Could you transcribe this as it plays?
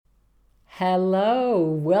Hello,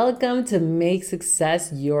 welcome to Make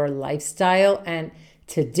Success Your Lifestyle. And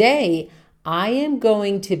today I am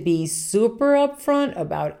going to be super upfront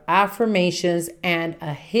about affirmations and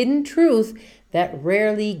a hidden truth that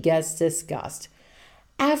rarely gets discussed.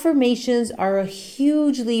 Affirmations are a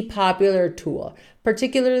hugely popular tool,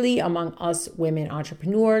 particularly among us women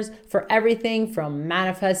entrepreneurs, for everything from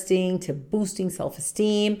manifesting to boosting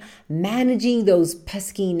self-esteem, managing those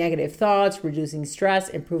pesky negative thoughts, reducing stress,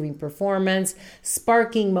 improving performance,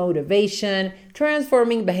 sparking motivation,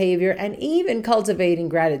 transforming behavior, and even cultivating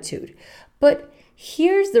gratitude. But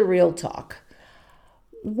here's the real talk.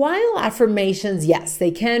 While affirmations, yes,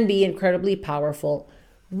 they can be incredibly powerful,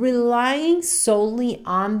 relying solely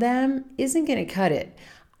on them isn't going to cut it.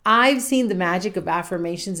 I've seen the magic of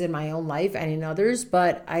affirmations in my own life and in others,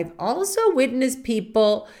 but I've also witnessed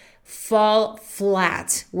people fall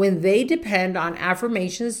flat when they depend on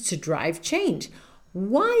affirmations to drive change.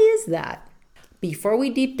 Why is that? Before we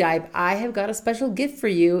deep dive, I have got a special gift for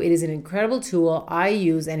you. It is an incredible tool I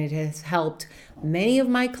use, and it has helped many of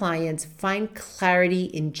my clients find clarity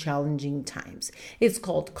in challenging times. It's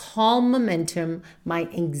called Calm Momentum, my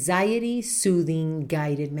anxiety-soothing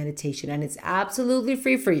guided meditation, and it's absolutely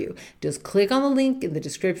free for you. Just click on the link in the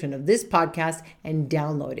description of this podcast and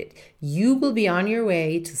download it. You will be on your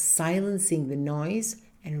way to silencing the noise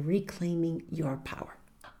and reclaiming your power.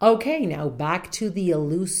 Okay, now back to the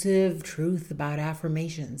elusive truth about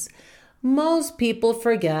affirmations. Most people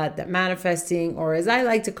forget that manifesting, or as I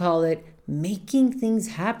like to call it, making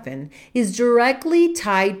things happen, is directly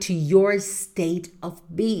tied to your state of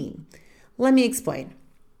being. Let me explain.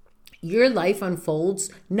 Your life unfolds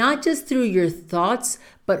not just through your thoughts,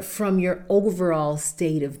 but from your overall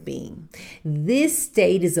state of being. This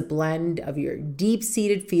state is a blend of your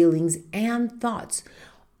deep-seated feelings and thoughts.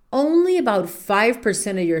 Only about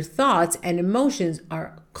 5% of your thoughts and emotions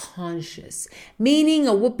are conscious, meaning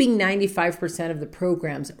a whooping 95% of the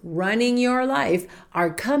programs running your life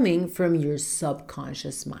are coming from your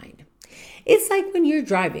subconscious mind. It's like when you're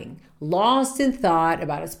driving, lost in thought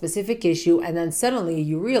about a specific issue, and then suddenly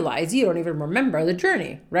you realize you don't even remember the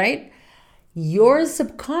journey, right? Your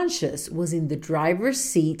subconscious was in the driver's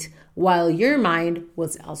seat while your mind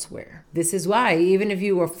was elsewhere. This is why, even if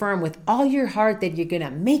you affirm with all your heart that you're going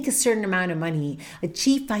to make a certain amount of money,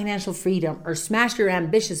 achieve financial freedom, or smash your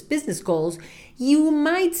ambitious business goals, you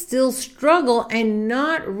might still struggle and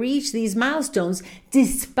not reach these milestones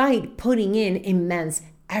despite putting in immense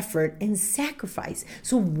effort and sacrifice.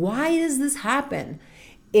 So why does this happen?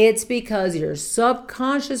 It's because your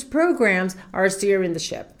subconscious programs are steering the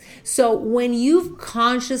ship. So when you've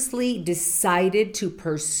consciously decided to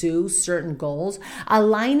pursue certain goals,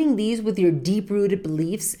 aligning these with your deep-rooted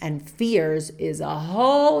beliefs and fears is a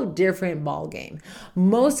whole different ballgame.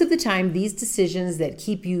 Most of the time, these decisions that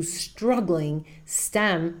keep you struggling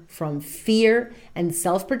stem from fear and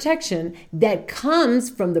self-protection that comes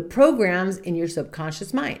from the programs in your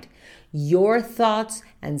subconscious mind. Your thoughts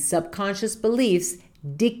and subconscious beliefs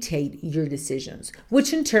dictate your decisions,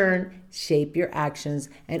 which in turn shape your actions,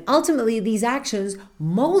 and ultimately these actions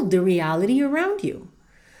mold the reality around you.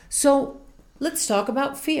 So let's talk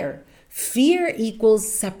about fear. Fear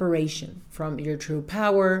equals separation from your true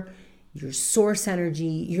power, your source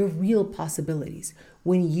energy, your real possibilities.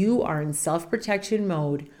 When you are in self-protection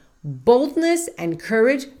mode, boldness and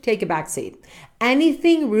courage take a backseat.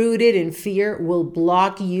 Anything rooted in fear will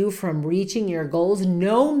block you from reaching your goals,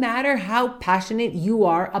 no matter how passionate you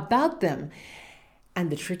are about them.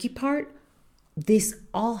 And the tricky part, this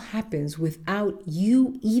all happens without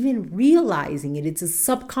you even realizing it. It's a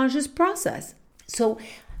subconscious process. So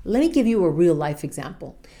let me give you a real life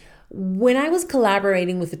example. When I was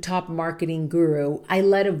collaborating with a top marketing guru, I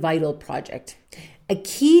led a vital project. A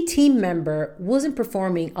key team member wasn't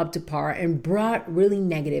performing up to par and brought really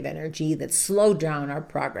negative energy that slowed down our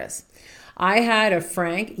progress. I had a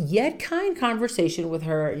frank yet kind conversation with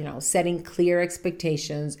her, setting clear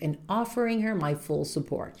expectations and offering her my full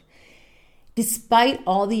support. Despite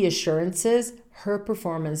all the assurances, her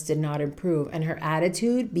performance did not improve and her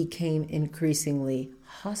attitude became increasingly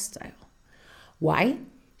hostile. Why?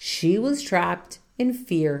 She was trapped in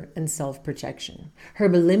fear and self-protection. Her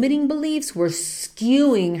limiting beliefs were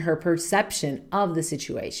skewing her perception of the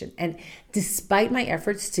situation. And despite my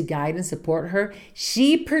efforts to guide and support her,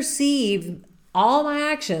 she perceived all my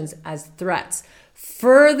actions as threats,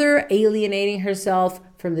 further alienating herself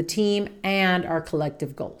from the team and our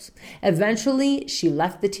collective goals. Eventually, she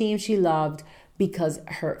left the team she loved because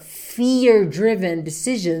her fear-driven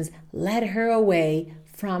decisions led her away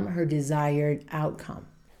from her desired outcome.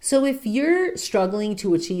 So if you're struggling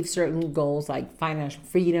to achieve certain goals like financial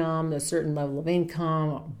freedom, a certain level of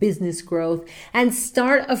income, business growth, and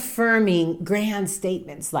start affirming grand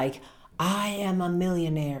statements like, I am a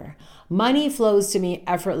millionaire, money flows to me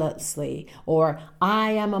effortlessly, or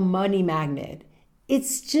I am a money magnet,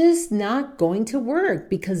 it's just not going to work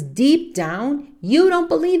because deep down, you don't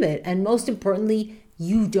believe it. And most importantly,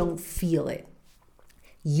 you don't feel it.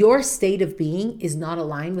 Your state of being is not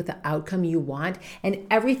aligned with the outcome you want, and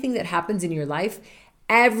everything that happens in your life,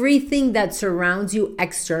 everything that surrounds you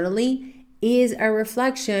externally is a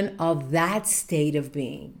reflection of that state of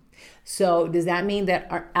being. So does that mean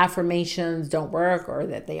that our affirmations don't work or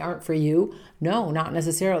that they aren't for you? No, not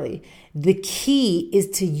necessarily. The key is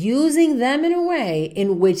to using them in a way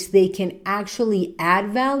in which they can actually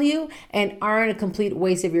add value and aren't a complete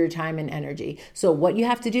waste of your time and energy. So what you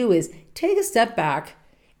have to do is take a step back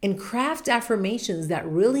and craft affirmations that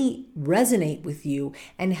really resonate with you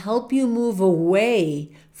and help you move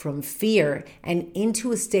away from fear and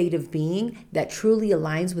into a state of being that truly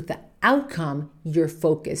aligns with the outcome you're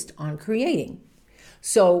focused on creating.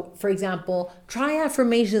 So, for example, try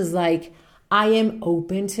affirmations like, I am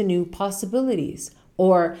open to new possibilities,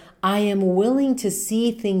 or I am willing to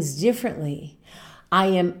see things differently. I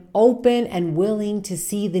am open and willing to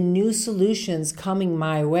see the new solutions coming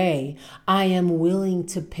my way. I am willing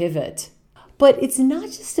to pivot. But it's not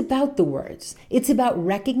just about the words. It's about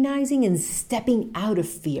recognizing and stepping out of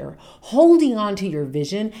fear, holding on to your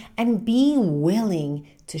vision, and being willing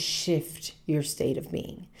to shift your state of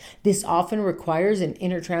being. This often requires an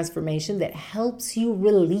inner transformation that helps you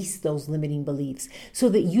release those limiting beliefs so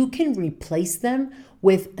that you can replace them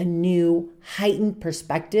with a new, heightened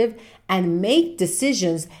perspective and make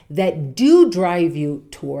decisions that do drive you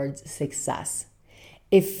towards success.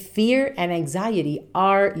 If fear and anxiety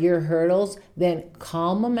are your hurdles, then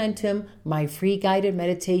Calm Momentum, my free guided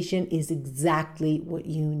meditation, is exactly what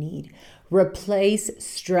you need. Replace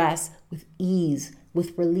stress with ease,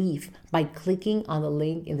 with relief, by clicking on the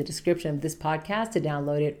link in the description of this podcast to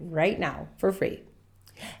download it right now for free.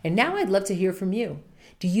 And now I'd love to hear from you.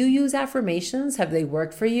 Do you use affirmations? Have they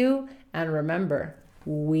worked for you? And remember,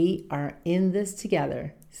 we are in this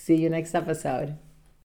together. See you next episode.